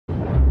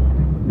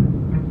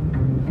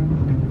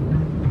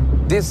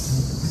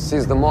This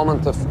is the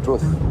moment of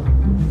truth.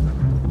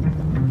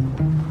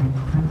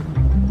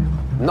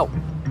 No.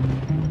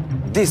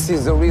 This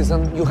is the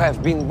reason you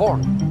have been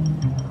born.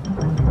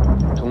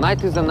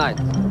 Tonight is the night.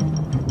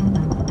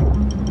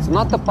 It's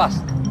not the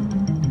past.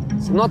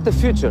 It's not the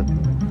future.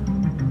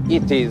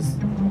 It is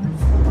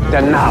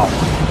the now.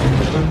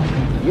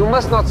 You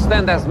must not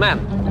stand as man,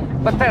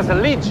 but as a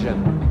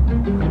legion.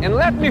 And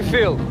let me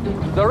feel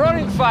the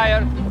roaring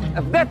fire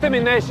of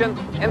determination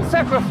and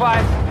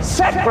sacrifice.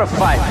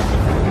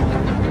 Sacrifice!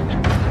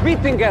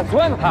 Beating as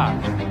one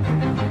heart.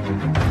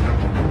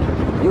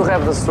 You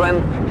have the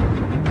strength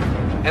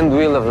and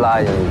will of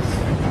lions.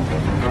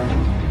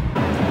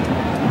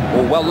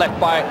 Oh, well left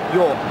by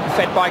York,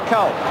 fed by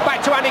Cole.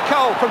 Back to Andy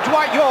Cole from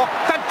Dwight York.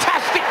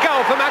 Fantastic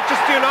goal for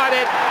Manchester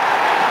United.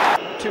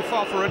 Too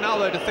far for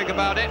Ronaldo to think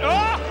about it.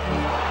 Oh!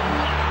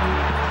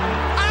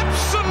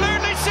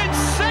 Absolutely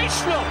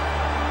sensational!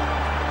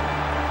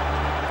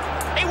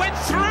 He went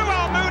through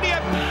Almunia.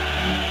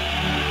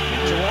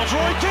 Towards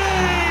Roy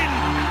Keane!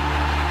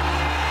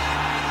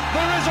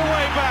 There is a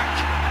way back.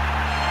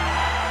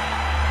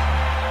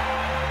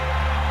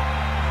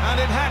 And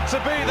it had to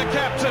be the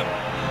captain.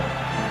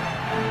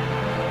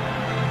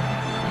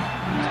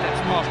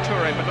 Steps past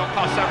Toure, but not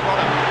past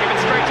Zambrano. Given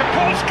straight to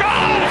Paul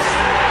Scholes!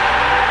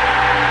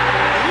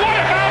 What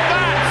about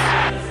that?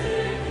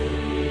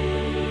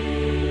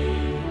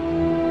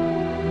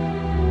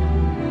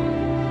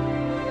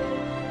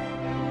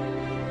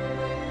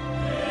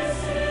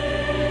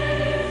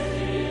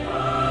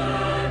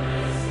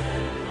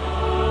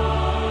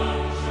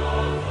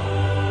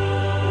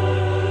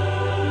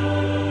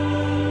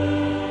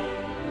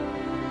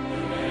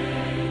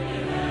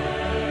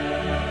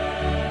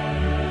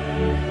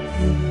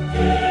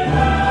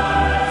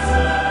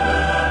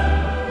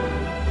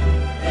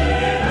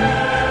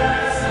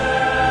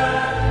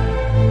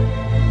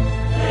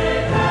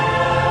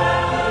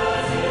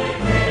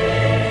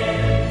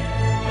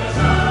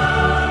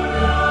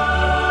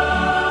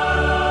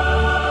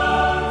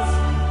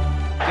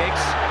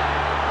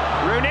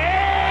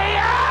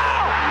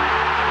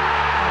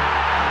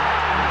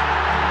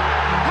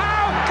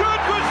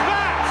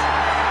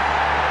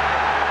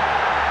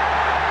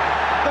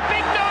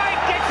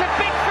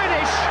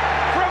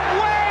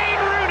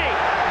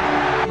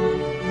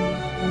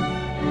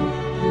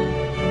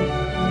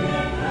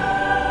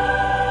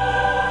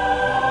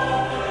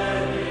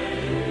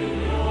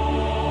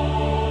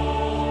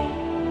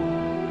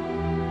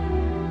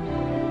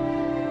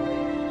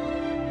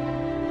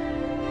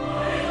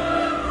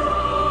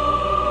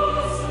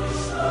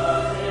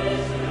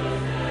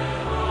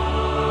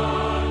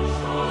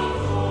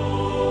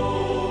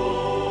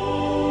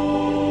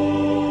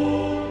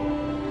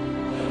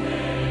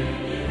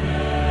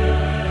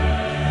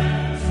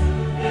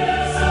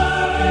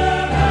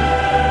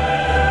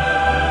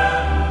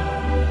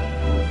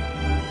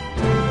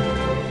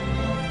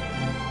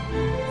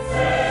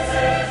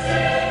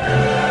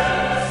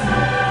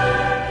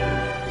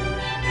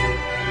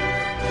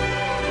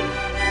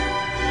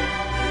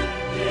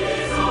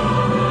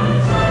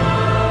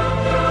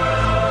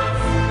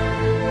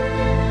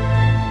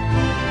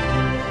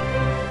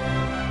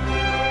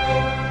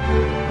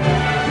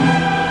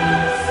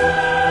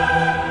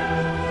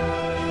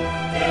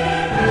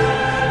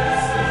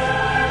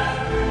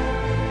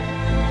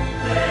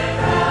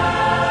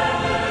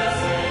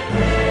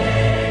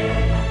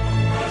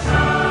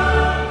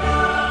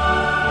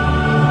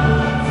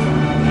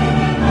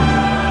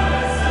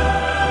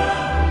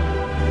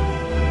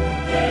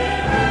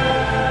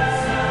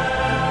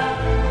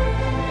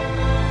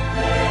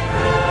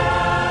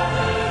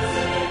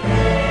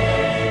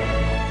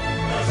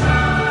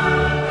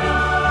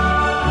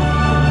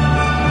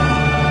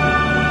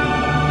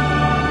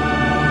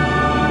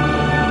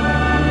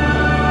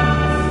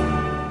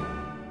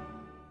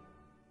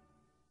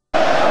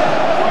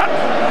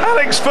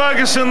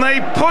 Ferguson, they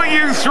put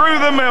you through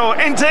the mill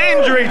into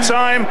injury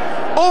time,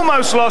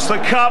 almost lost the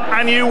cup,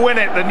 and you win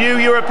it. The new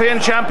European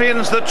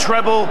champions, the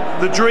treble,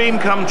 the dream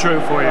come true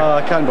for you. Oh,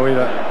 I can't believe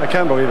it. I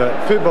can't believe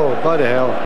it. Football, bloody hell.